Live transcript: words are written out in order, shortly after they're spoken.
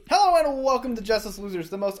and welcome to Justice Losers,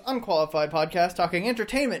 the most unqualified podcast talking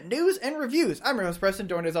entertainment, news, and reviews. I'm your host, Preston,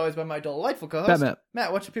 joined as always by my delightful co-host, Matt.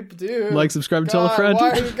 Matt, what should people do? Like, subscribe, and tell a friend. Why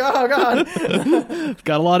are you God?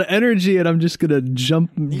 Got a lot of energy, and I'm just gonna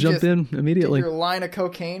jump in immediately. Did your line of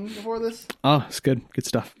cocaine before this? Oh, it's good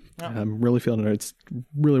stuff. Oh. I'm really feeling it. It's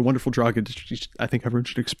really a wonderful drug. I think everyone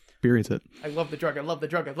should experience it. I love the drug. I love the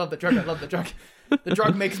drug. I love the drug. I love the drug. The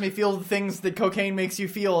drug makes me feel the things that cocaine makes you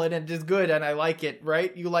feel, and it is good, and I like it,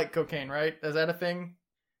 right? You like cocaine, right? Is that a thing?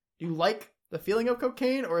 Do you like the feeling of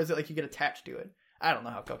cocaine, or is it like you get attached to it? I don't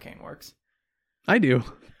know how cocaine works. I do.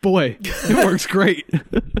 Boy, it works great.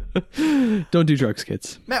 Don't do drugs,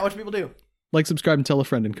 kids. Matt, what should people do? Like, subscribe, and tell a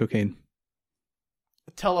friend in cocaine.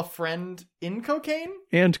 Tell a friend in cocaine?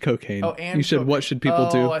 And cocaine. Oh, and you should. cocaine. What should people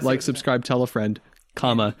do? Like, subscribe, tell a friend,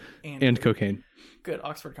 comma, and cocaine. Good,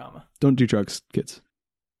 Oxford comma. Don't do drugs, kids.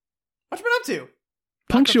 What you been up to?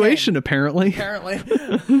 Punctuation, apparently. Apparently.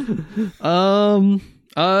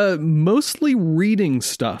 Mostly reading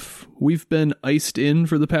stuff. We've been iced in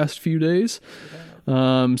for the past few days.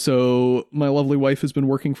 So my lovely wife has been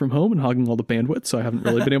working from home and hogging all the bandwidth, so I haven't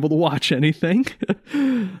really been able to watch anything.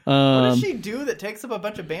 What does she do that takes up a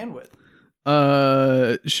bunch of bandwidth?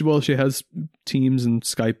 She has Teams and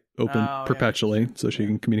Skype open perpetually, so she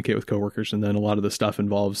can communicate with coworkers, and then a lot of the stuff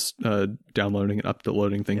involves downloading and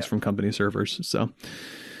uploading things from company servers. So,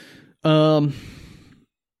 so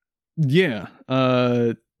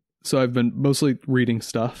I've been mostly reading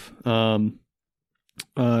stuff.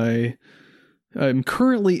 I'm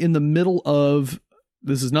currently in the middle of,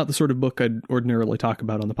 this is not the sort of book I'd ordinarily talk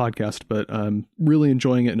about on the podcast, but I'm really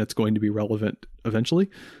enjoying it, and it's going to be relevant eventually.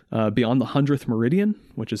 Beyond the 100th Meridian,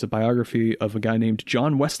 which is a biography of a guy named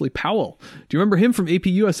John Wesley Powell. Do you remember him from AP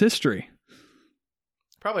US History?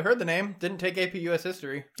 Probably heard the name. Didn't take AP US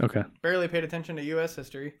History. Okay. Barely paid attention to US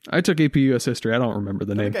History. I took AP US History. I don't remember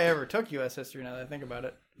the name. I don't think I ever took US History now that I think about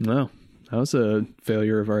it. No. That was a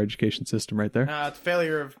failure of our education system right there. It's a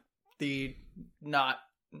failure of the not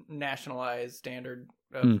nationalized standard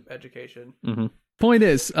of education. Mm-hmm. Point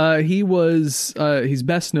is, he's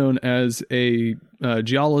best known as a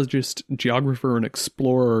geologist, geographer, and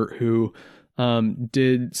explorer who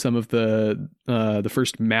did some of the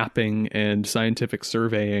first mapping and scientific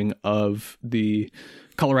surveying of the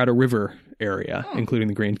Colorado River area, including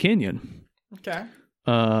the Grand Canyon. Okay.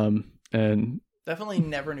 And definitely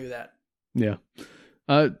never knew that. Yeah.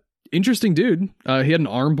 Interesting dude. He had an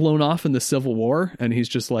arm blown off in the Civil War, and he's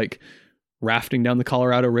just like rafting down the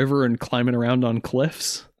Colorado River and climbing around on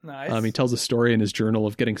cliffs. Nice. He tells a story in his journal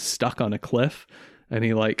of getting stuck on a cliff, and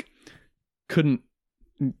he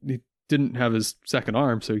didn't have his second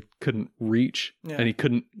arm, so he couldn't reach, and he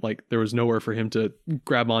couldn't, there was nowhere for him to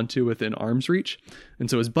grab onto within arm's reach. And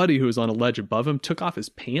so his buddy, who was on a ledge above him, took off his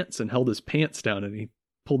pants and held his pants down, and he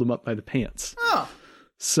pulled him up by the pants. Oh.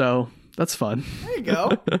 So that's fun. There you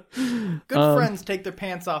go. Good friends take their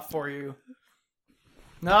pants off for you.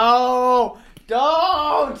 No,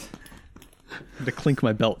 don't. To clink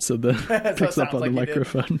my belt so the picks up on the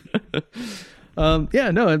microphone. I'm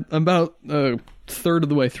about a third of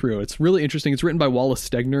the way through. It's really interesting. It's written by Wallace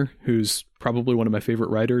Stegner, who's probably one of my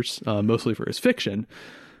favorite writers, mostly for his fiction.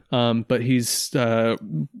 But he's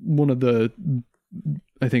one of the,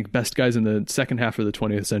 I think, best guys in the second half of the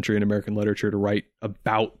 20th century in American literature to write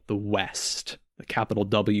about the West, the capital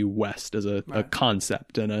W West, as a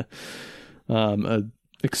concept and a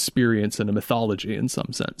experience and a mythology in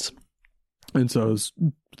some sense. And so I was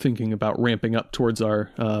thinking about ramping up towards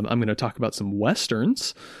our, I'm going to talk about some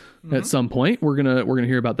Westerns at some point. We're going to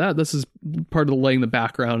hear about that. This is part of laying the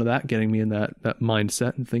background of that, getting me in that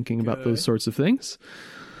mindset and thinking about those sorts of things.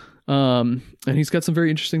 And he's got some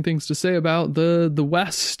very interesting things to say about the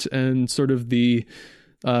West and sort of the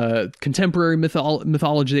contemporary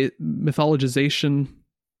mythologization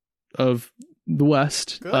of the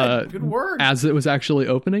West. Good word. As it was actually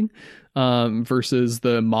opening, versus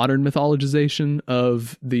the modern mythologization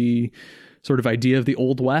of the sort of idea of the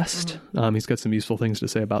Old West. He's got some useful things to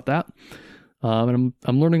say about that. And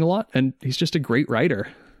I'm learning a lot, and he's just a great writer.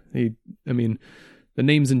 The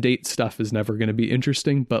names and dates stuff is never going to be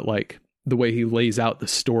interesting, but the way he lays out the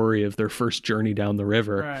story of their first journey down the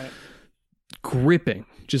river, gripping,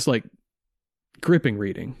 just gripping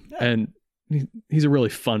reading. Yeah. And he's a really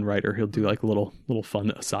fun writer. He'll do little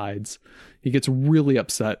fun asides. He gets really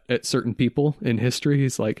upset at certain people in history.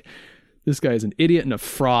 He's like, this guy is an idiot and a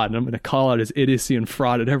fraud, and I'm going to call out his idiocy and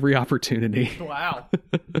fraud at every opportunity. Wow.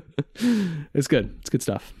 It's good. It's good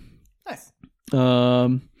stuff. Nice.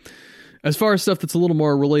 As far as stuff that's a little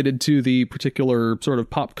more related to the particular sort of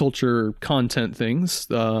pop culture content things,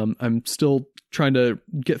 I'm still trying to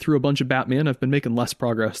get through a bunch of Batman. I've been making less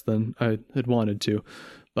progress than I had wanted to,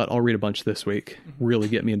 but I'll read a bunch this week. Really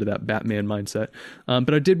get me into that Batman mindset.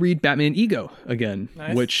 But I did read Batman Ego again,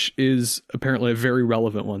 which is apparently a very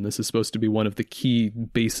relevant one. This is supposed to be one of the key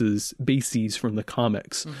bases from the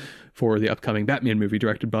comics for the upcoming Batman movie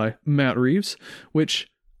directed by Matt Reeves, which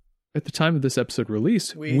at the time of this episode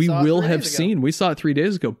release, we will have seen. We saw it 3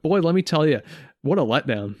 days ago. Boy, let me tell you, what a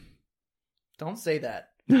letdown. Don't say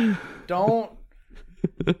that. Don't.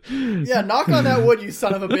 Yeah, knock on that wood, you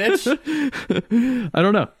son of a bitch. I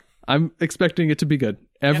don't know. I'm expecting it to be good.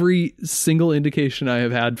 Every single indication I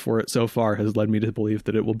have had for it so far has led me to believe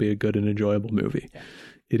that it will be a good and enjoyable movie. Yeah.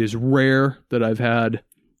 It is rare that I've had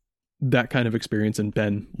that kind of experience and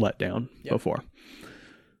been let down before.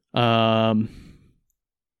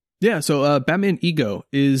 Yeah, so Batman Ego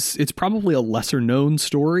it's probably a lesser known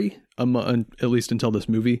story, at least until this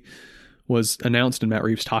movie was announced and Matt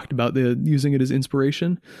Reeves talked about using it as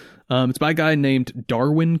inspiration. It's by a guy named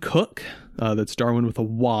Darwyn Cooke. That's Darwin with a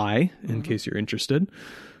Y, in case you're interested.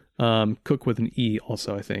 Cook with an E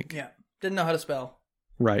also, I think. Yeah, didn't know how to spell.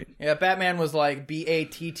 Right. Yeah, Batman was like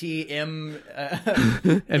BATTM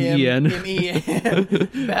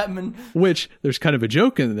MEN. Batman. Which, there's kind of a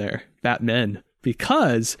joke in there, Batman,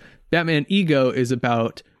 because Batman Ego is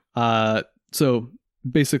about, so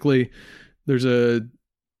basically there's a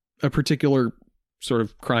particular sort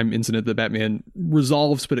of crime incident that Batman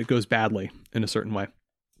resolves, but it goes badly in a certain way.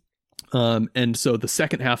 And so the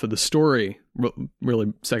second half of the story,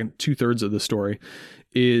 really second 2/3 of the story,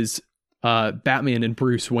 is Batman and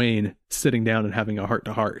Bruce Wayne sitting down and having a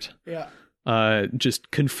heart-to-heart. Yeah.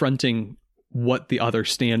 Just confronting what the other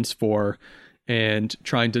stands for and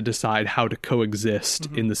trying to decide how to coexist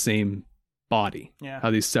in the same body. Yeah.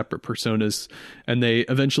 How these separate personas, and they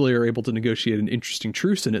eventually are able to negotiate an interesting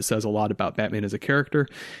truce, and it says a lot about Batman as a character.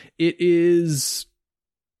 It is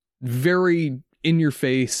very in your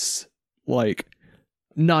face, like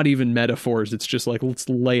not even metaphors. It's just like, let's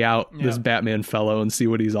lay out this Batman fellow and see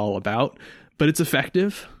what he's all about. But it's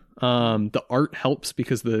effective. The art helps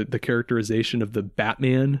because the characterization of the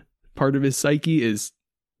Batman part of his psyche is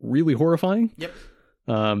really horrifying. Yep.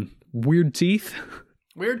 Weird teeth.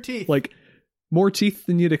 Weird teeth. Like more teeth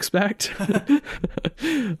than you'd expect.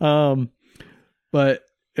 But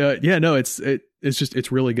yeah, no, it's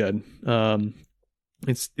really good.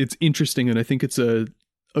 It's interesting, and I think it's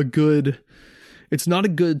it's not a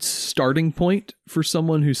good starting point for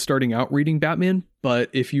someone who's starting out reading Batman, but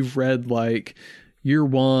if you've read like Year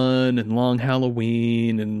One and Long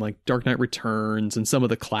Halloween and like Dark Knight Returns and some of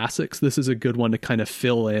the classics, this is a good one to kind of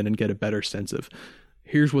fill in and get a better sense of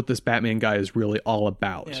here's what this Batman guy is really all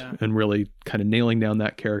about, and really kind of nailing down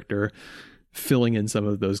that character, filling in some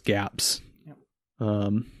of those gaps. Yep.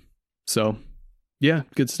 So yeah,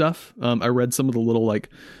 good stuff. I read some of the little, like,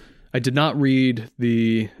 I did not read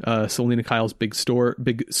the Selena Kyle's Big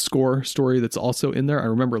Score story that's also in there. I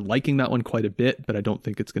remember liking that one quite a bit, but I don't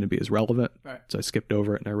think it's going to be as relevant. Right. So I skipped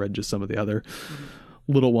over it and I read just some of the other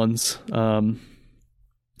little ones.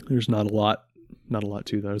 There's not a lot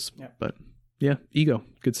to those, but yeah, Ego,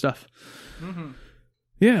 good stuff.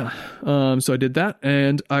 Yeah. So I did that,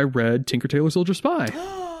 and I read Tinker Tailor Soldier Spy.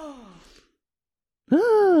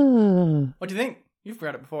 What do you think? You've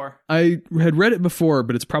read it before. I had read it before,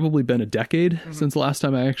 but it's probably been a decade since the last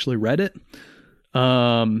time I actually read it.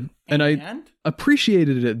 And I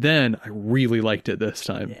appreciated it then. I really liked it this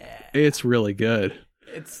time. Yeah. It's really good.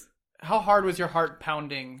 It's how hard was your heart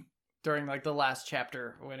pounding during like the last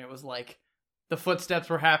chapter when it was like the footsteps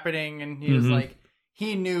were happening and he was like,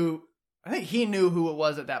 I think he knew who it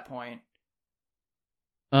was at that point.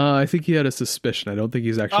 I think he had a suspicion. I don't think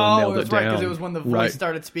he's actually nailed it down. Right, because it was when the voice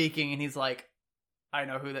started speaking and he's like, I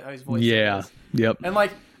know whose voice it is. Yep. And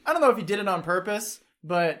like, I don't know if he did it on purpose,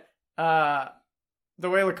 but the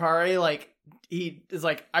way Licari, like, he is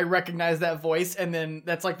like, I recognize that voice, and then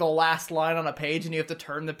that's like the last line on a page, and you have to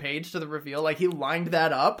turn the page to the reveal. Like, he lined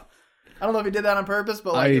that up. I don't know if he did that on purpose,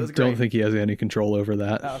 but like, it was great. I don't think he has any control over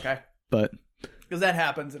that. Oh, okay. But because that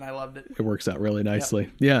happens, and I loved it. It works out really nicely.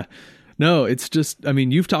 Yep. Yeah. No, it's just, I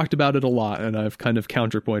mean, you've talked about it a lot, and I've kind of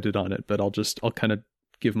counterpointed on it, but I'll kind of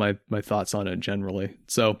give my thoughts on it generally.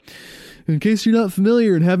 So in case you're not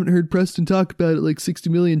familiar and haven't heard Preston talk about it like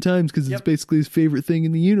 60 million times because it's basically his favorite thing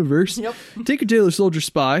in the universe, Tinker Tailor Soldier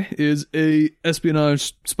Spy is a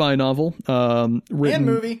espionage spy novel written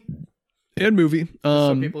and movie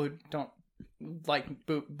so people who don't like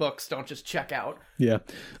books don't just check out.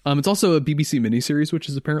 It's also a BBC miniseries, which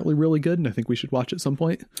is apparently really good, and I think we should watch at some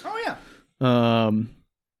point. Oh yeah.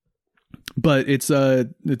 But it's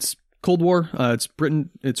Cold War. It's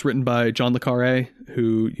written by John le Carré,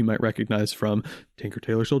 who you might recognize from Tinker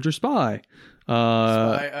Tailor Soldier Spy.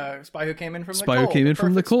 Spy Who Came In From the Cold. Spy Who Came In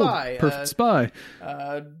From the Cold. Spy. Perfect Spy.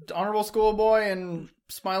 Honorable Schoolboy and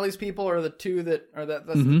Smiley's People are the two that are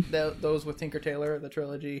those with Tinker Tailor, the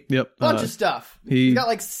trilogy. Yep. Bunch of stuff. He's got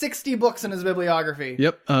like 60 books in his bibliography.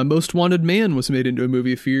 Yep. Most Wanted Man was made into a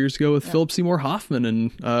movie a few years ago with Philip Seymour Hoffman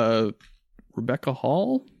and Rebecca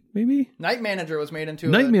Hall, maybe? Night Manager was made into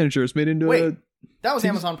Wait, that was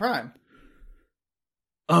Amazon Prime.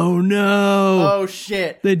 Oh no. Oh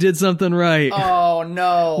shit. They did something right. Oh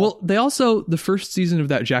no. Well, they also, the first season of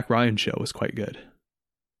that Jack Ryan show was quite good.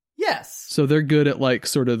 Yes. So they're good at like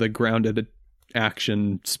sort of the grounded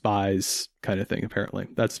action spies kind of thing, apparently.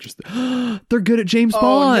 That's just, they're good at James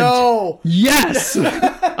Bond. No. Yes.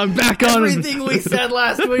 I'm back on. Everything we said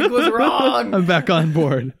last week was wrong. I'm back on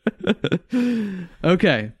board.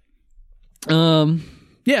 Okay.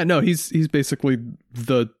 Yeah, no, he's basically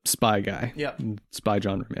the spy guy. Yep. Spy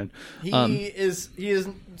genre man. He is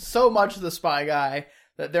so much the spy guy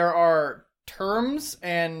that there are terms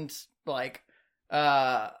and like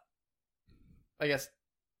I guess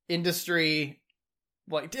industry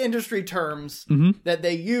terms that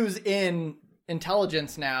they use in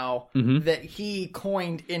intelligence now that he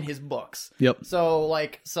coined in his books. Yep. So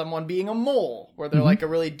like someone being a mole, where they're like a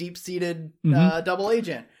really deep-seated double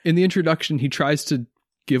agent. In the introduction, he tries to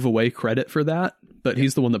give away credit for that, but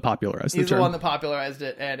he's the one that popularized the term. He's the one that popularized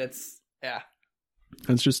it, and that's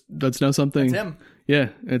now something. That's him. Yeah,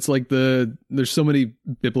 it's like there's so many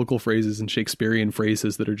biblical phrases and Shakespearean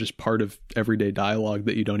phrases that are just part of everyday dialogue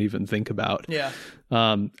that you don't even think about. Yeah.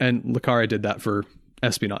 And le Carré did that for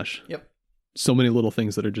espionage. Yep. So many little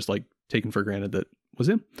things that are just like taken for granted that was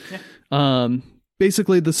him. Yeah.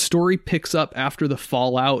 Basically, the story picks up after the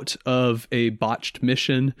fallout of a botched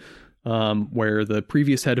mission where the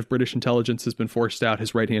previous head of British intelligence has been forced out.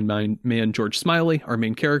 His right-hand man, George Smiley, our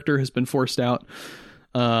main character, has been forced out.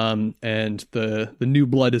 And the new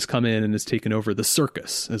blood has come in and has taken over the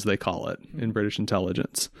circus, as they call it in British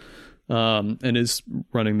intelligence, and is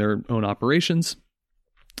running their own operations.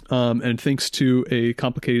 And thanks to a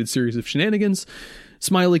complicated series of shenanigans,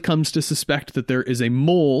 Smiley comes to suspect that there is a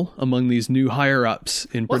mole among these new higher-ups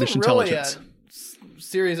in British intelligence.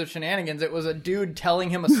 Series of shenanigans. It was a dude telling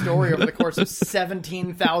him a story over the course of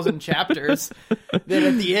 17,000 chapters that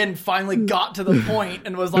at the end finally got to the point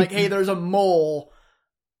and was like, hey, there's a mole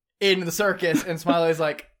in the circus. And Smiley's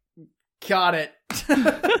like, got it.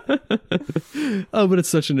 Oh, but it's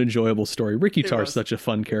such an enjoyable story. Ricky Tarr's such a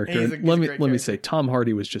fun character. Let me say, Tom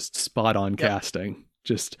Hardy was just spot on casting.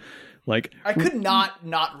 Just like I could not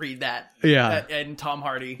read that. Yeah. And Tom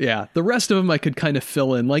Hardy. Yeah. The rest of them I could kind of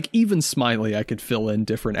fill in. Like even Smiley, I could fill in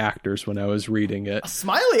different actors when I was reading it.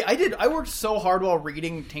 Smiley, I worked so hard while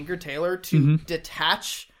reading Tinker Tailor to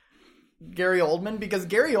detach Gary Oldman, because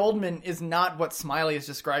Gary Oldman is not what Smiley is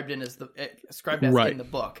described as in the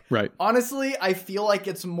book. Right. Honestly, I feel like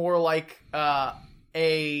it's more like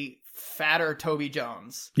a fatter Toby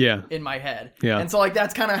Jones. Yeah. In my head. Yeah. And so like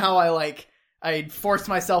that's kind of how I forced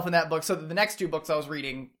myself in that book so that the next two books I was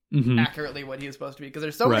reading accurately what he was supposed to be, because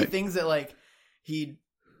there's so many things that like he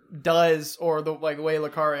does, or the like way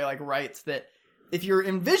le Carré like writes, that if you're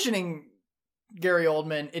envisioning Gary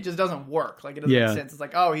Oldman, it just doesn't work. Like it doesn't make sense. It's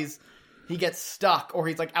like, oh, he gets stuck, or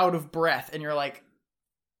he's like out of breath, and you're like,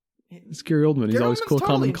 it's Gary Oldman. He's always cool,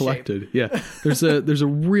 calm, and collected. Yeah. There's a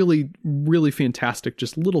really, really fantastic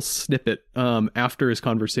just little snippet after his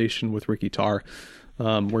conversation with Ricky Tarr,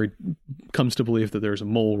 where he comes to believe that there's a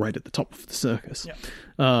mole right at the top of the circus,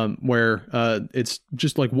 where it's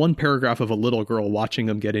just like one paragraph of a little girl watching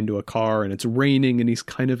him get into a car, and it's raining, and he's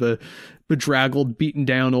kind of a bedraggled, beaten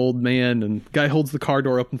down old man, and guy holds the car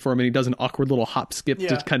door open for him, and he does an awkward little hop skip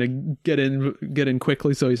to kind of get in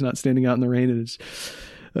quickly so he's not standing out in the rain, and it's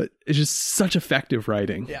just such effective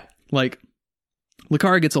writing. Yeah. Like le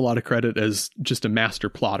Carré gets a lot of credit as just a master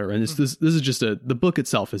plotter, and this is just the book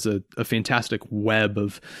itself is a fantastic web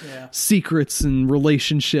of secrets and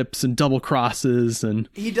relationships and double crosses, and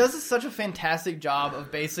he does such a fantastic job of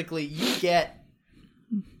basically, you get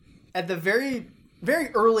at the very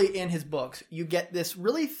early in his books, you get this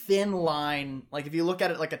really thin line, like if you look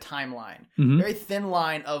at it like a timeline, very thin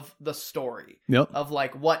line of the story, of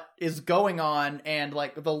like what is going on, and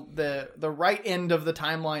like the right end of the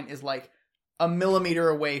timeline is like a millimeter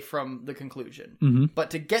away from the conclusion.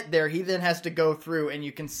 But to get there, he then has to go through, and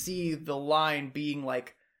you can see the line being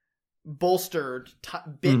like bolstered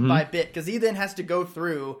bit by bit, because he then has to go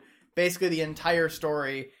through basically the entire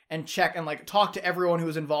story and check and like talk to everyone who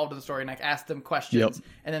was involved in the story and like ask them questions. Yep.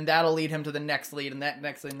 And then that'll lead him to the next lead and that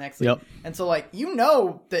next lead, next lead. Yep. And so like, you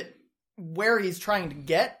know that where he's trying to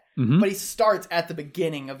get, but he starts at the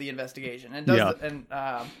beginning of the investigation and does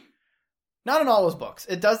not in all his books.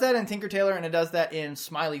 It does that in Tinker Tailor and it does that in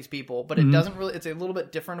Smiley's People, but it doesn't really. It's a little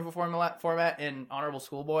bit different of a format in Honorable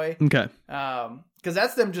Schoolboy. Okay. Because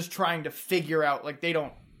that's them just trying to figure out. Like they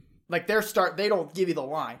don't They don't give you the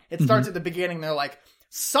line. It starts at the beginning. They're like,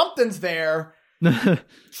 something's there.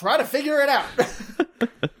 Try to figure it out.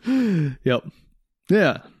 Yep.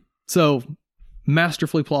 Yeah. So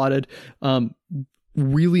masterfully plotted.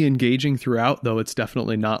 Really engaging throughout, though it's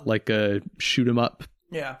definitely not like a shoot 'em up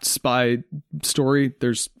spy story.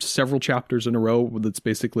 There's several chapters in a row that's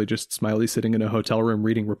basically just Smiley sitting in a hotel room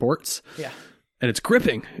reading reports. Yeah. And it's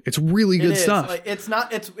gripping. It's really good stuff. Like, it's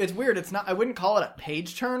weird. It's not, I wouldn't call it a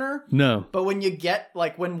page turner. No. But when you get,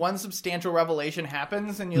 like, when one substantial revelation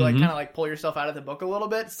happens and you, like, kind of, like, pull yourself out of the book a little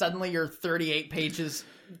bit, suddenly you're 38 pages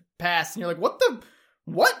past and you're like, what?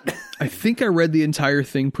 I think I read the entire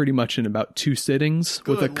thing pretty much in about 2 sittings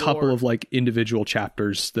with a couple Lord. of like individual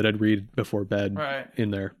chapters that I'd read before bed in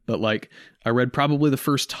there. But like I read probably the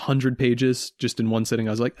first 100 pages just in one sitting.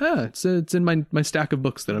 I was like, it's in my stack of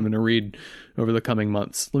books that I'm going to read over the coming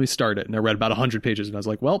months. Let me start it. And I read about 100 pages and I was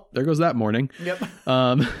like, well, there goes that morning. Yep.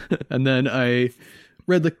 And then I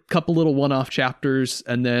read the couple little one-off chapters.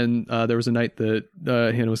 And then there was a night that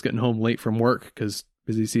Hannah was getting home late from work because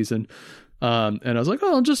busy season. And I was like,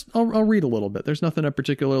 I'll read a little bit. There's nothing I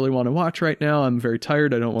particularly want to watch right now. I'm very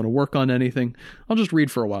tired. I don't want to work on anything. I'll just read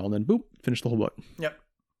for a while and then boop, finish the whole book. Yep.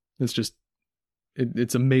 It's just,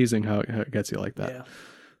 it's amazing how it gets you like that.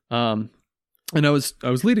 Yeah. And I was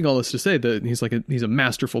leading all this to say that he's a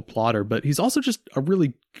masterful plotter, but he's also just a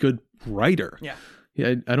really good writer.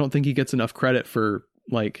 Yeah. I don't think he gets enough credit for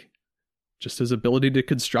like, just his ability to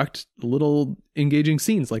construct little engaging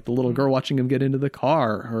scenes, like the little girl watching him get into the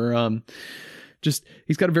car, or just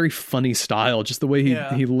he's got a very funny style. Just the way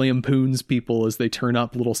he lampoons people as they turn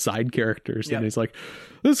up little side characters, and he's like,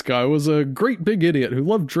 "This guy was a great big idiot who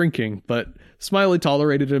loved drinking, but Smiley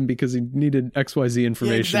tolerated him because he needed XYZ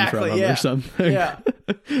information from him or something." Yeah,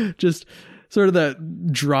 just sort of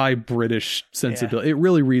that dry British sensibility. It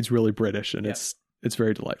really reads really British, and it's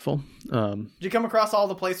very delightful. Did you come across all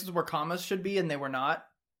the places where commas should be and they were not?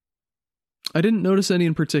 I didn't notice any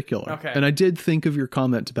in particular. Okay. And I did think of your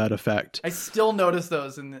comment to that effect. I still notice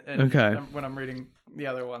those when I'm reading the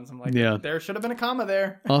other ones. I'm like, there should have been a comma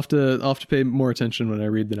there. I'll have to pay more attention when I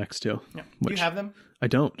read the next two. Yeah. Do you have them? I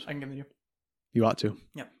don't. I can give them to you. You ought to.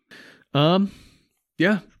 Yep.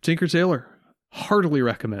 Yeah, Tinker Tailor. Heartily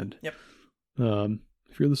recommend. Yep.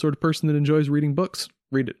 If you're the sort of person that enjoys reading books,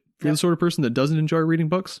 read it. If you're the sort of person that doesn't enjoy reading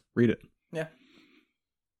books, read it. Yeah.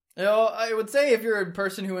 You know, I would say if you're a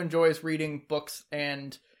person who enjoys reading books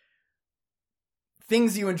and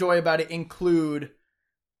things you enjoy about it include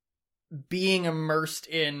being immersed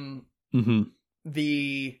in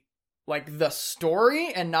the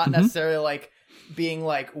story and not necessarily like being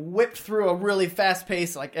like whipped through a really fast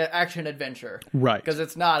paced like action adventure. Right. Because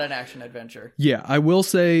it's not an action adventure. Yeah, I will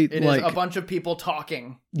say it is a bunch of people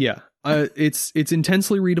talking. Yeah. It's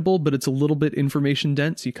intensely readable, but it's a little bit information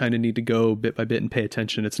dense. You kind of need to go bit by bit and pay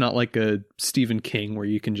attention. It's not like a Stephen King where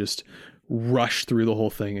you can just rush through the whole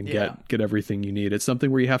thing and get everything you need. It's something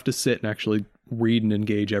where you have to sit and actually read and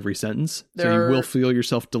engage every sentence. So you will feel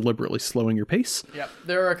yourself deliberately slowing your pace. Yep.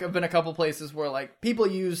 There have been a couple places where like people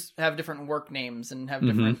have different work names and have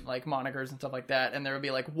different like monikers and stuff like that. And there would be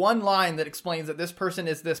like one line that explains that this person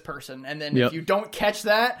is this person. And then if you don't catch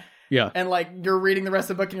that, and like you're reading the rest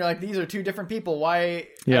of the book and you're like, these are two different people. Why?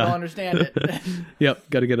 I don't understand it. Yep.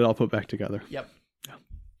 Got to get it all put back together. Yep.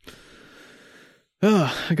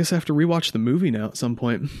 I guess I have to rewatch the movie now at some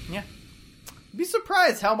point. Yeah. You'd be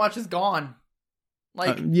surprised how much is gone.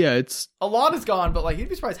 Like, it's a lot is gone, but like you'd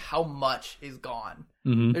be surprised how much is gone.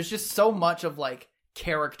 There's just so much of like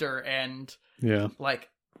character and like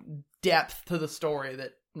depth to the story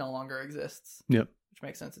that no longer exists. Yep. Which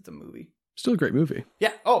makes sense. It's a movie. Still a great movie.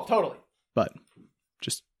 Yeah. Oh, totally. But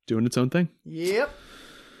just doing its own thing. Yep.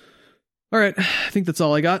 All right. I think that's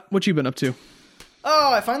all I got. What you been up to?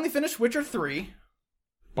 Oh, I finally finished Witcher 3.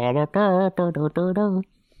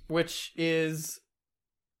 Which is...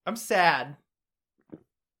 I'm sad.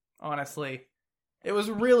 Honestly. It was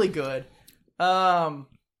really good. So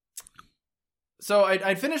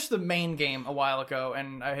I finished the main game a while ago,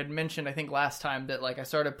 and I had mentioned, I think last time, that like I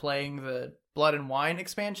started playing the Blood and Wine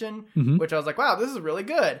expansion, which I was like, wow, this is really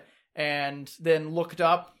good. And then looked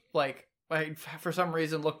up, like, I for some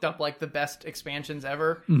reason looked up like the best expansions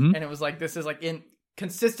ever, and it was like, this is like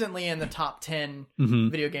consistently in the top 10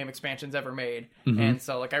 video game expansions ever made. And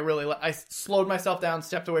so like I slowed myself down,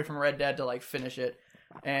 stepped away from Red Dead to like finish it,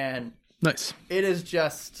 and nice. It is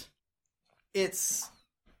just, it's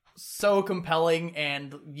so compelling,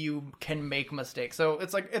 and you can make mistakes. So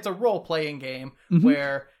it's like, it's a role-playing game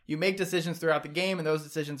where you make decisions throughout the game, and those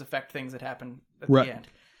decisions affect things that happen at the end.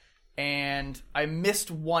 And I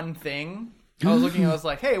missed one thing. I was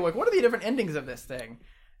like, hey, like, what are the different endings of this thing?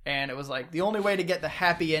 And it was like, the only way to get the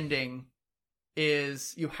happy ending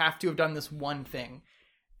is you have to have done this one thing.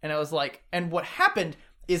 And I was like, and what happened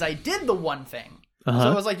is I did the one thing.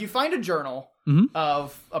 So it was like, you find a journal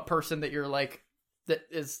of a person that you're like, that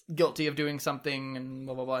is guilty of doing something and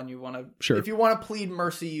blah, blah, blah. And you want to, if you want to plead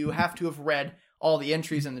mercy, you have to have read all the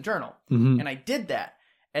entries in the journal. And I did that.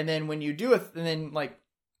 And then when you do it, and then like,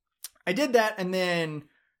 I did that. And then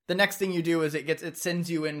the next thing you do is it sends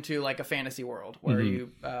you into like a fantasy world where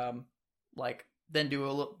you, like then do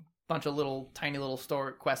a bunch of tiny little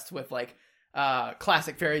story quests with like,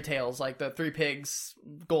 classic fairy tales like the Three Pigs,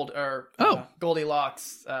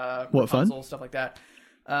 Goldilocks, what Rapunzel, fun stuff like that.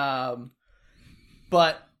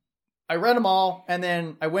 But I read them all, and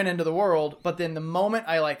then I went into the world. But then the moment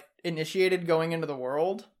I like initiated going into the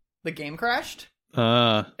world, the game crashed,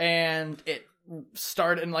 and it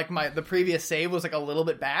started. And like the previous save was like a little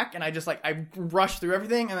bit back, and I rushed through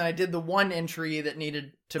everything, and then I did the one entry that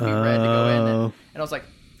needed to be read to go in, and I was like,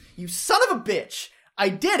 "You son of a bitch! I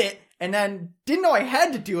did it!" And then didn't know I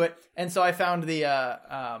had to do it, and so I found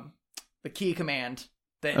the key command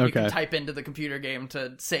that you can type into the computer game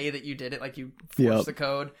to say that you did it, like you force the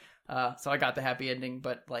code. So I got the happy ending,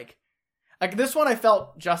 but like this one I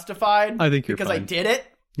felt justified. I think you're because fine. I did it.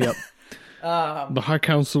 Yep. The High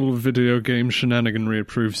Council of Video Game Shenaniganry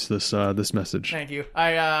approves this message. Thank you.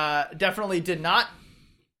 I definitely did not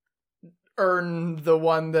earn the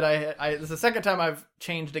one that I this is the second time I've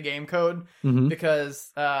changed a game code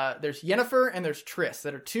because there's Yennefer and there's Triss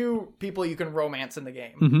that are two people you can romance in the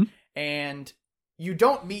game. And you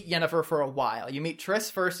don't meet Yennefer for a while. You meet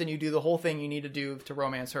Triss first, and you do the whole thing you need to do to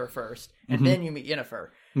romance her first, and then you meet Yennefer.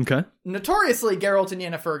 Okay. Notoriously, Geralt and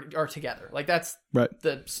Yennefer are together. Like that's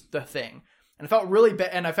the thing. And I felt really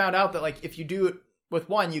bad, and I found out that like if you do it with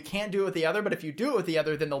one, you can't do it with the other. But if you do it with the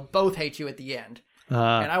other, then they'll both hate you at the end.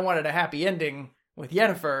 And I wanted a happy ending with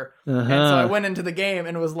Yennefer, and so I went into the game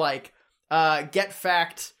and was like, get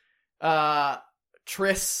fact,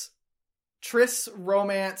 Triss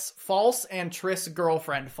romance false and Triss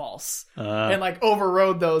girlfriend false, and like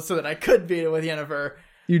overrode those so that I could beat it with Yennefer.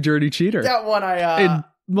 You dirty cheater. That one in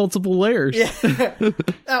multiple layers. Yeah,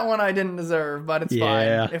 that one I didn't deserve, but it's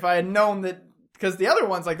fine. If I had known that, because the other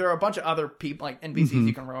ones, like there are a bunch of other people, like NPCs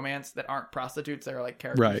you can romance that aren't prostitutes. They're like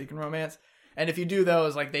characters you can romance. And if you do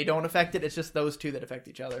those, like they don't affect it. It's just those two that affect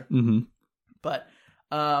each other. But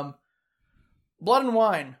Blood and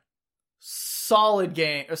Wine, solid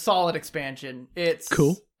game, a solid expansion. It's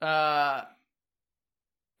cool.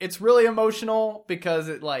 It's really emotional because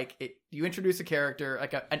you introduce a character,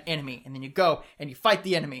 like an enemy, and then you go and you fight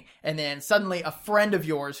the enemy, and then suddenly a friend of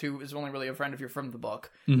yours, who is only really a friend of yours from the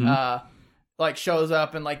book, like shows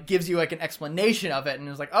up and like gives you like an explanation of it, and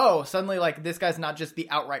it's like, oh, suddenly like this guy's not just the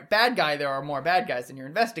outright bad guy. There are more bad guys, and you're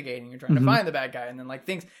investigating. You're trying to find the bad guy, and then like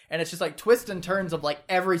things, and it's just like twists and turns of like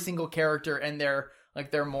every single character and their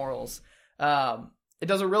morals. It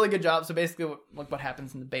does a really good job. So basically, what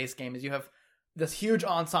happens in the base game is you have this huge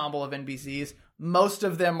ensemble of NPCs. Most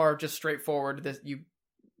of them are just straightforward.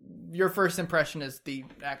 Your first impression is the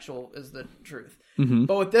truth.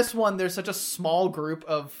 But with this one, there's such a small group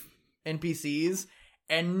of NPCs,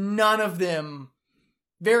 and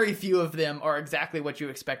very few of them are exactly what you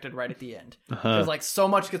expected right at the end. Because like so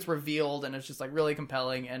much gets revealed, and it's just like really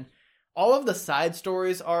compelling, and all of the side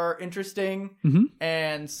stories are interesting.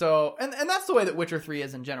 And so, and that's the way that Witcher 3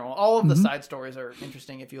 is in general. All of the side stories are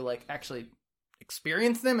interesting if you like actually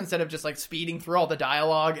experience them instead of just like speeding through all the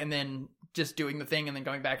dialogue and then just doing the thing and then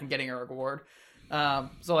going back and getting a reward.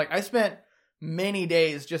 So like I spent many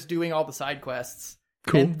days just doing all the side quests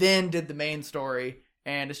and then did the main story,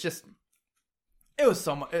 and it's just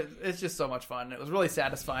so much fun. It was really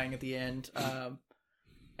satisfying at the end.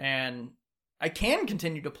 And I can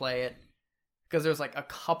continue to play it because there's like a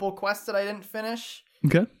couple quests that I didn't finish.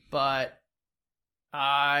 Okay. But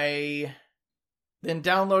I then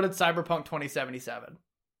downloaded Cyberpunk 2077.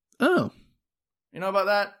 Oh. You know about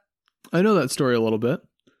that? I know that story a little bit.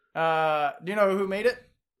 Do you know who made it?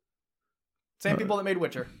 Same people that made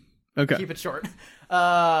Witcher. Okay. Keep it short.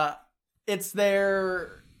 It's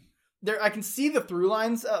their I can see the through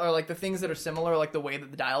lines, or like the things that are similar, like the way that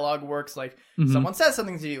the dialogue works. Like someone says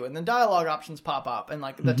something to you, and then dialogue options pop up, and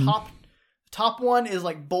like the top one is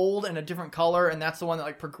like bold and a different color, and that's the one that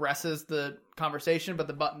like progresses the conversation, but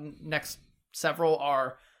the button next several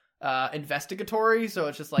are investigatory, so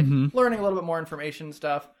it's just like learning a little bit more information and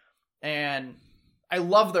stuff. And I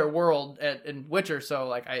love their world in Witcher, so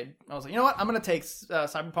like I was like, you know what, I'm gonna take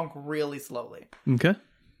Cyberpunk really slowly. Okay.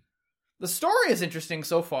 The story is interesting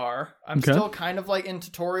so far. I'm still kind of like in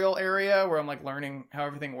tutorial area where I'm like learning how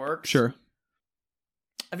everything works. Sure.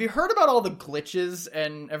 Have you heard about all the glitches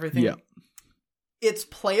and everything? Yeah. It's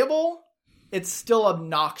playable. It's still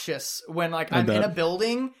obnoxious when like I'm in a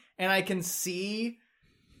building and I can see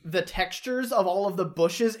the textures of all of the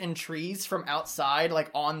bushes and trees from outside,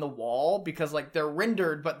 like on the wall, because like they're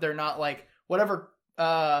rendered, but they're not like whatever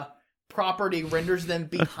property renders them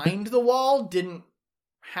behind the wall didn't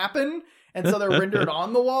happen. And so they're rendered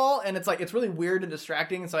on the wall, and it's like, it's really weird and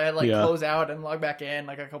distracting. So I had like close out and log back in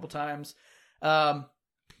like a couple times.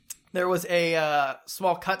 There was a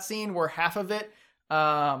small cutscene where half of it,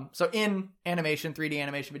 so in animation, 3D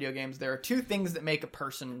animation video games, there are two things that make a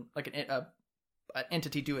person, like an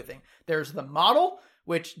entity, do a thing. There's the model,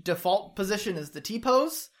 which default position is the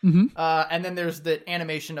T-pose, and then there's the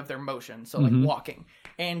animation of their motion, so like walking.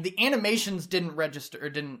 And the animations didn't register, or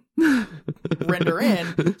didn't render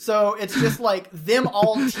in, so it's just like them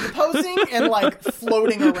all T-posing and like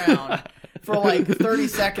floating around for like 30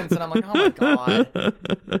 seconds, and I'm like, oh my god.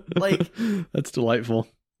 Like, that's delightful.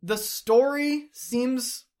 The story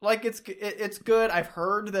seems like it's good. I've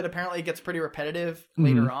heard that apparently it gets pretty repetitive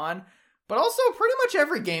later on. But also pretty much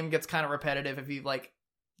every game gets kind of repetitive if you like,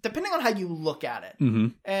 depending on how you look at it.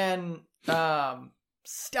 And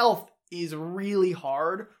stealth is really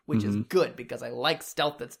hard, which is good because I like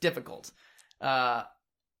stealth that's difficult.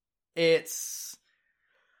 It's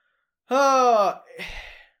the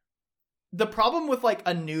problem with like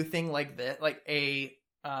a new thing like this, like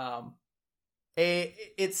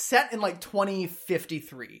it's set in like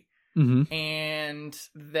 2053. And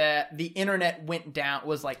that the internet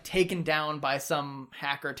was like taken down by some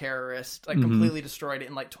hacker terrorist, like completely destroyed it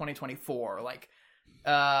in like 2024. Like,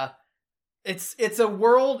 it's a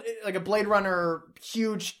world like a Blade Runner,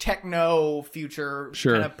 huge techno future,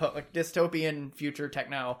 kind of like dystopian future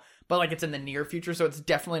techno, but like it's in the near future, so it's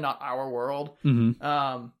definitely not our world.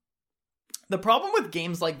 The problem with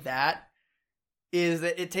games like that is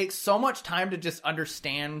that it takes so much time to just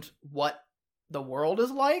understand what the world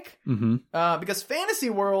is like, because fantasy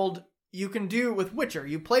world you can do with Witcher.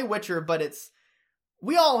 You play Witcher, but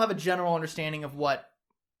we all have a general understanding of what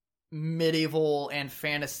medieval and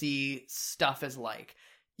fantasy stuff is like.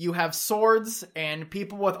 You have swords and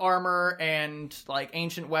people with armor and like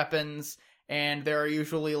ancient weapons, and there are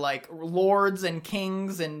usually like lords and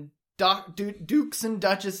kings and dukes and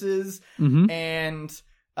duchesses, and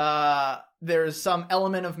there's some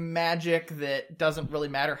element of magic that doesn't really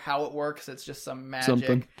matter how it works. It's just some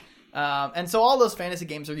magic. And so all those fantasy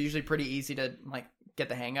games are usually pretty easy to like get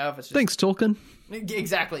the hang of. It's just, thanks, Tolkien.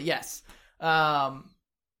 Exactly. Yes. But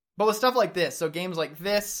with stuff like this, so games like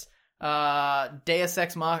this, Deus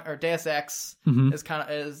Ex is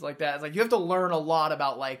like that. It's like you have to learn a lot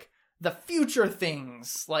about like the future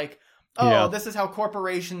things, like, this is how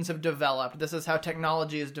corporations have developed. This is how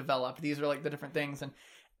technology is developed. These are like the different things. And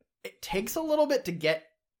it takes a little bit to get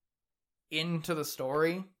into the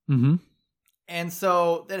story. And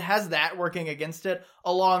so it has that working against it,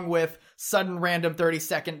 along with sudden random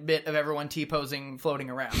 30-second bit of everyone T-posing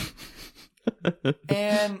floating around.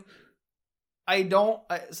 And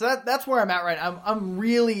that's where I'm at right now. I'm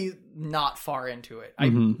really not far into it. I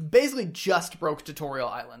basically just broke Tutorial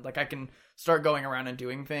Island. Like I can start going around and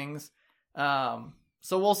doing things. So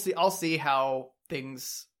we'll see. I'll see how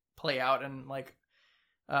things play out, and like,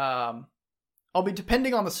 I'll be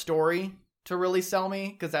depending on the story to really sell me,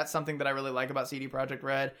 because that's something that I really like about CD Projekt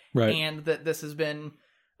Red, and that this has been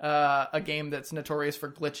a game that's notorious for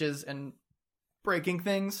glitches and breaking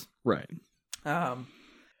things. Right. I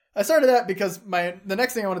started that because the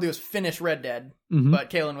next thing I want to do is finish Red Dead, but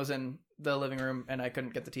Kaylin was in the living room and I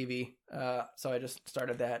couldn't get the TV, so I just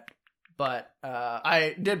started that. But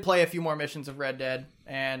I did play a few more missions of Red Dead,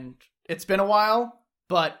 and it's been a while,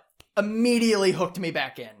 but immediately hooked me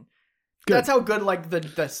back in. Good. That's how good like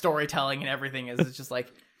the storytelling and everything is. It's just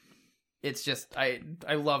like, it's just I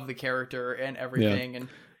love the character and everything. And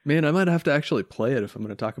man, I might have to actually play it if I'm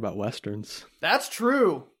going to talk about westerns. That's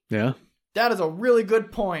true. Yeah, that is a really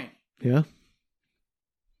good point. Yeah,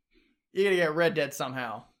 you gotta get Red Dead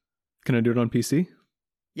somehow. Can I do it on PC?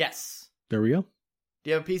 Yes. There we go. Do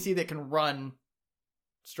you have a PC that can run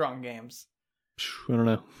strong games? I don't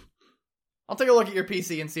know. I'll take a look at your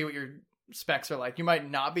PC and see what your specs are like. You might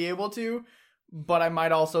not be able to, but I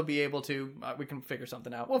might also be able to. We can figure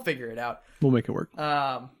something out. We'll figure it out. We'll make it work.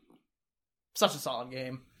 Such a solid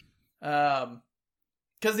game.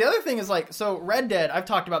 Because the other thing is like, so Red Dead, I've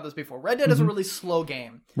talked about this before. Red Dead is a really slow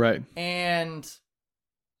game. Right. And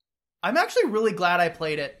I'm actually really glad I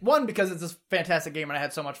played it. One, because it's this fantastic game and I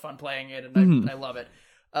had so much fun playing it and I love it.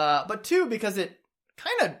 But two, because it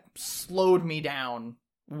kind of slowed me down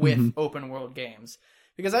with open world games.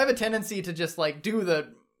 Because I have a tendency to just like do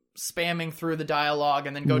the spamming through the dialogue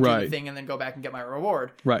and then go do the thing and then go back and get my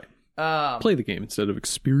reward. Right. Play the game instead of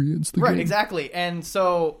experience the game. Right, exactly. And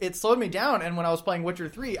so it slowed me down. And when I was playing Witcher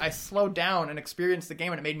 3, I slowed down and experienced the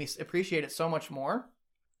game and it made me appreciate it so much more.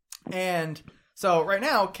 And so right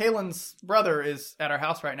now, Kaylin's brother is at our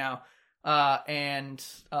house right now. And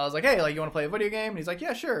I was like, hey, like, you want to play a video game? And he's like,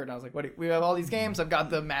 yeah, sure. And I was like, we have all these games. I've got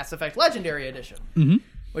the Mass Effect Legendary Edition,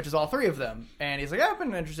 which is all 3 of them. And he's like, yeah, I've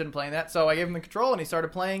been interested in playing that. So I gave him the control and he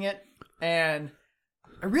started playing it. And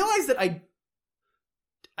I realized that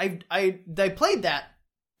I played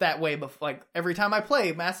that way before. Like every time I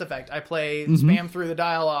play Mass Effect, I play spam through the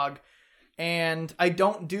dialogue, and I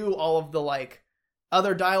don't do all of the like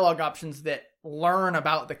other dialogue options that learn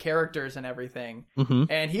about the characters and everything.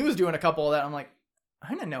 And he was doing a couple of that. I'm like, I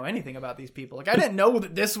didn't know anything about these people. Like I didn't know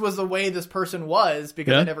that this was the way this person was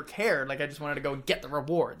because I never cared. Like I just wanted to go and get the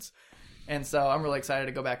rewards. And so I'm really excited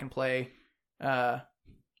to go back and play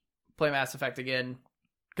Mass Effect again.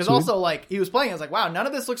 Because also, like, he was playing, I was like, wow, none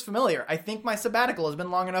of this looks familiar. I think my sabbatical has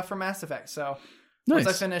been long enough for Mass Effect. So, once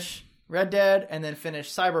I finish Red Dead and then finish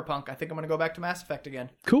Cyberpunk, I think I'm going to go back to Mass Effect again.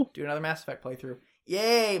 Cool. Do another Mass Effect playthrough.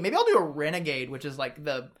 Yay! Maybe I'll do a Renegade, which is, like,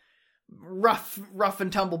 the rough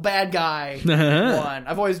and tumble bad guy one.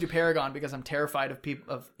 I've always do Paragon because I'm terrified of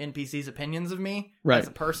NPCs' opinions of me as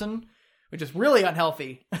a person, which is really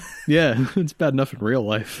unhealthy. Yeah, it's bad enough in real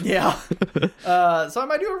life. Yeah. So I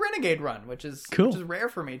might do a Renegade run, which is cool. Which is rare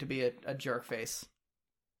for me to be a jerk face.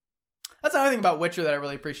 That's another thing about Witcher that I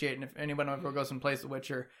really appreciate, and if anyone ever goes and plays The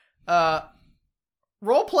Witcher,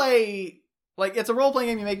 roleplay, like, it's a role-playing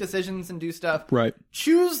game, you make decisions and do stuff. Right.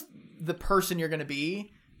 Choose the person you're going to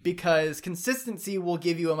be, because consistency will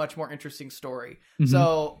give you a much more interesting story.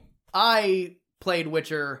 So I played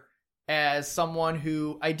Witcher as someone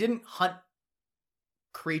who, I didn't hunt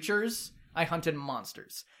creatures, I hunted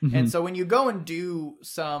monsters. And so when you go and do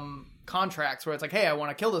some contracts where it's like, hey, I want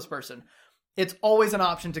to kill this person, it's always an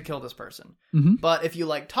option to kill this person. But if you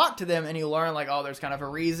like talk to them and you learn like, oh, there's kind of a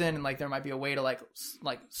reason and like there might be a way to like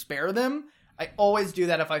spare them, I always do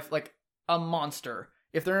that if I like a monster.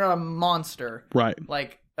 If they're not a monster, right?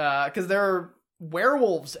 Like, because there are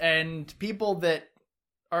werewolves and people that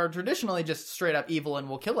are traditionally just straight up evil and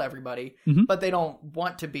will kill everybody, but they don't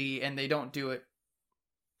want to be, and they don't do it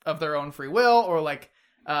of their own free will, or like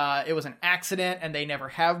it was an accident and they never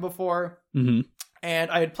have before.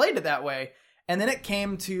 And I had played it that way, and then it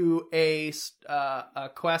came to a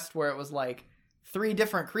quest where it was like 3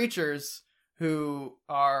 different creatures who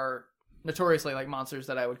are notoriously like monsters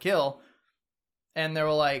that I would kill, and they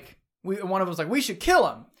were like, one of them was like, we should kill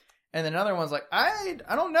him, and then another one's like, I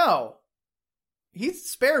don't know, he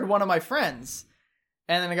spared one of my friends.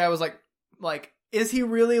 And then the guy was like, is he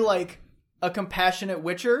really like a compassionate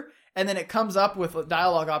Witcher? And then it comes up with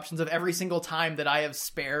dialogue options of every single time that I have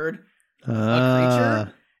spared a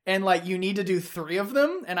creature. And like, you need to do 3 of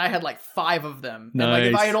them. And I had like 5 of them. Nice. And like,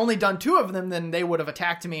 if I had only done 2 of them, then they would have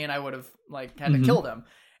attacked me and I would have like had to kill them.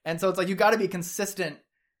 And so it's like, you got to be consistent.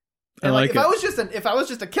 And like, if I was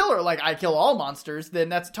just a killer, like I kill all monsters, then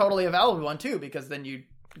that's totally a valid one too, because then you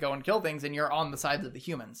go and kill things and you're on the sides of the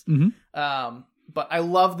humans. But I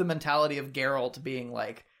love the mentality of Geralt being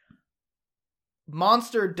like,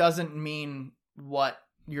 monster doesn't mean what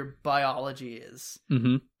your biology is.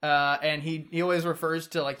 And he always refers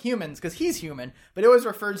to like humans because he's human, but he always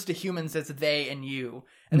refers to humans as they and you.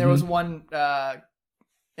 And there was one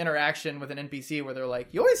interaction with an NPC where they're like,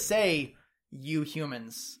 you always say you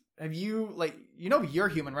humans. Have you like, you're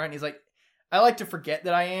human, right? And he's like, I like to forget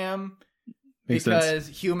that I am. Makes because sense.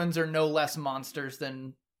 Humans are no less monsters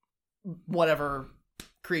than whatever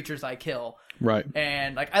creatures I kill. Right.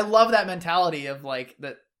 And like, I love that mentality of like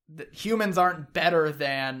that humans aren't better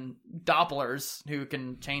than Dopplers who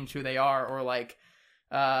can change who they are, or like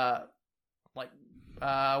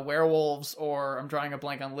werewolves, or I'm drawing a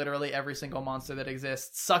blank on literally every single monster that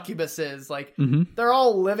exists. Succubuses, like they're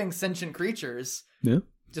all living sentient creatures. Yeah.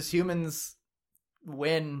 Just humans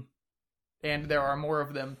win, and there are more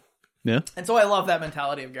of them. Yeah. And so I love that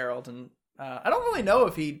mentality of Geralt, and I don't really know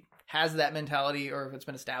if he has that mentality or if it's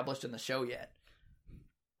been established in the show yet.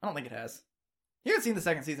 I don't think it has. You haven't seen the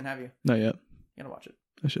 2nd season, have you? Not yet. You gotta watch it.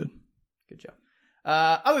 I should. Good job.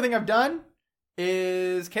 Other thing I've done,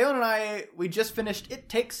 is Kaylin and we just finished It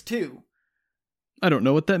Takes Two. I don't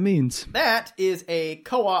know what that means. That is a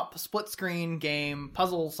co-op split-screen game,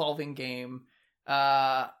 puzzle-solving game.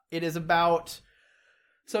 It is about...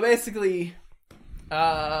 So basically,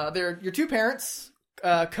 your two parents,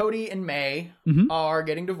 Cody and May, are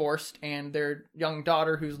getting divorced, and their young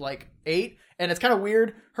daughter, who's like 8, and it's kind of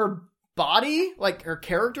weird. Her body, like her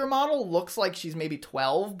character model, looks like she's maybe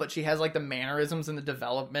 12, but she has like the mannerisms and the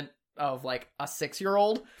development of like a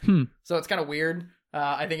 6-year-old. So it's kind of weird.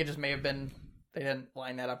 I think it just may have been... They didn't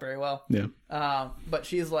line that up very well. Yeah. But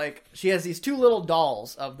she has these 2 little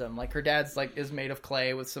dolls of them. Like her dad's like is made of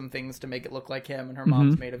clay with some things to make it look like him, and her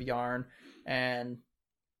mom's made of yarn. And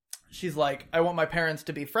she's like, I want my parents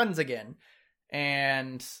to be friends again.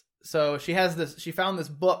 And so she found this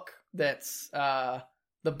book that's the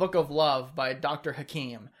Book of Love by Dr.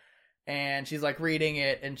 Hakim. And she's like reading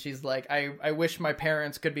it, and she's like, I wish my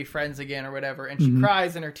parents could be friends again or whatever. And she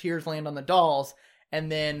cries, and her tears land on the dolls. And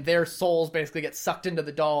then their souls basically get sucked into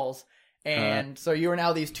the dolls. And so you are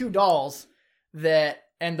now these 2 dolls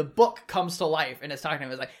and the book comes to life, and it's talking to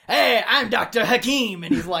him. It's like, hey, I'm Dr. Hakim.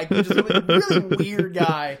 And he's like, just a really weird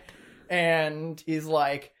guy. And he's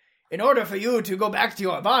like, in order for you to go back to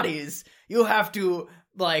your bodies, you have to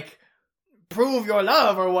like prove your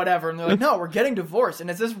love or whatever. And they're like, no, we're getting divorced. And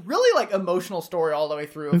it's this really like emotional story all the way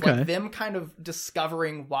through of like them kind of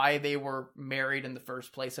discovering why they were married in the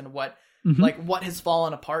first place and what has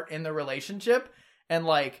fallen apart in the relationship. And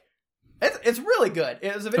like it's really good.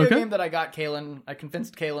 It was a video game that I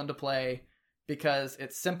convinced Kaylin to play because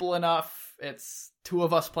it's simple enough. It's 2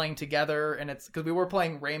 of us playing together, and it's because we were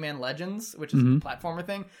playing Rayman Legends, which is a platformer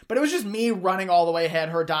thing, but it was just me running all the way ahead,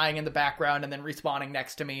 her dying in the background, and then respawning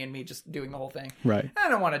next to me, and me just doing the whole thing. Right. And I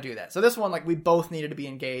don't want to do that. So this one, like, we both needed to be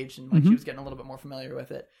engaged, and like she was getting a little bit more familiar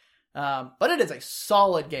with it. But it is a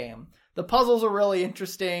solid game. The puzzles are really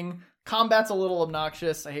interesting. Combat's a little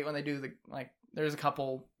obnoxious. I hate when they do there's a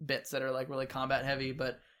couple bits that are like really combat heavy,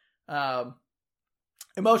 but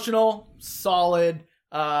emotional, solid,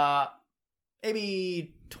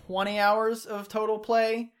 maybe 20 hours of total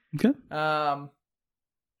play. Okay. It's a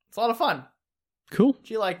lot of fun. Cool.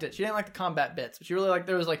 She liked it. She didn't like the combat bits, but she really liked,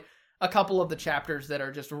 there was like a couple of the chapters that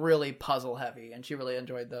are just really puzzle heavy, and she really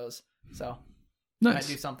enjoyed those. So nice. I might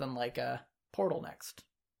do something like Portal next.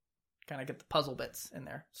 Kind of get the puzzle bits in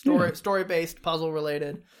there. Story based, puzzle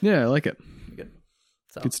related. Yeah, I like it. Good.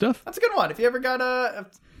 So good stuff. That's a good one. If you ever got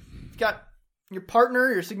your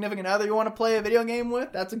partner, your significant other you want to play a video game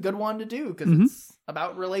with, that's a good one to do because it's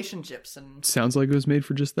about relationships. And sounds like it was made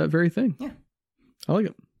for just that very thing. Yeah. I like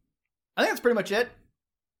it. I think that's pretty much it.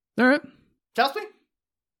 All right. Shall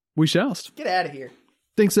we? Shall. Get out of here.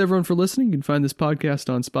 Thanks everyone for listening. You can find this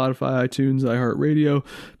podcast on Spotify, iTunes, iHeartRadio,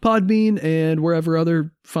 Podbean, and wherever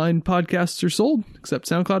other fine podcasts are sold, except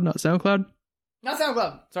SoundCloud, not SoundCloud. Not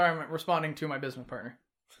SoundCloud. Sorry, I'm responding to my business partner.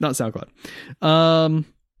 Not SoundCloud.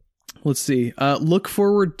 Let's see. Look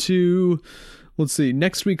forward to,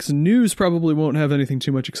 next week's news probably won't have anything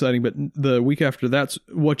too much exciting, but the week after that's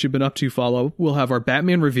what you've been up to follow. We'll have our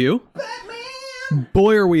Batman review. Batman!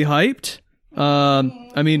 Boy, are we hyped.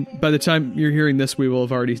 I mean, by the time you're hearing this, we will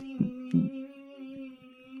have already...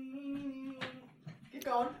 Keep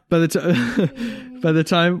going. By the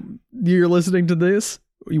time you're listening to this,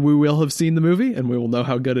 we will have seen the movie, and we will know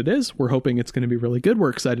how good it is. We're hoping it's going to be really good. We're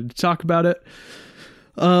excited to talk about it.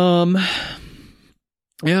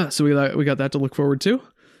 Yeah, so we got that to look forward to.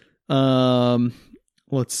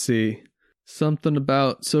 Let's see. Something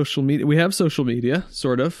about social media. We have social media,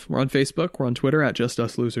 sort of. We're on Facebook. We're on Twitter at Just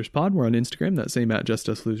Us Losers Pod. We're on Instagram, that same at Just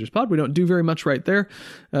Us Losers Pod. We don't do very much right there,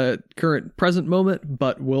 present moment,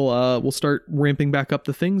 but we'll start ramping back up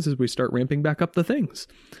the things as we start ramping back up the things.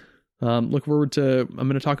 Look forward to. I'm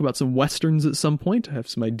going to talk about some westerns at some point. I have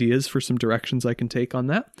some ideas for some directions I can take on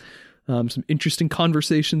that. Some interesting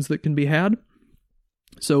conversations that can be had.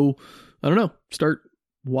 So I don't know. Start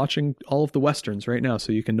watching all of the westerns right now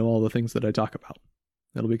so you can know all the things that I talk about.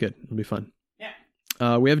 That'll be good. It'll be fun.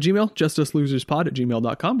 Yeah. We have Gmail,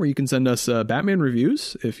 justuslosers.pod@gmail.com, where you can send us Batman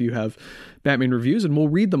reviews if you have Batman reviews, and we'll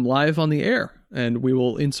read them live on the air. And we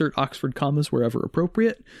will insert Oxford commas wherever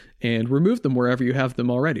appropriate and remove them wherever you have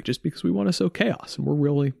them already, just because we want to sow chaos. And we're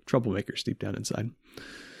really troublemakers deep down inside.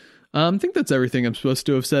 I think that's everything I'm supposed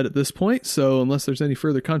to have said at this point. So unless there's any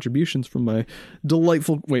further contributions from my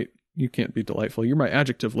delightful... Wait, you can't be delightful. You're my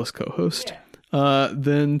adjective-less co-host. Yeah.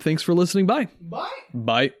 Then thanks for listening. Bye. Bye.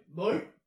 Bye. Bye.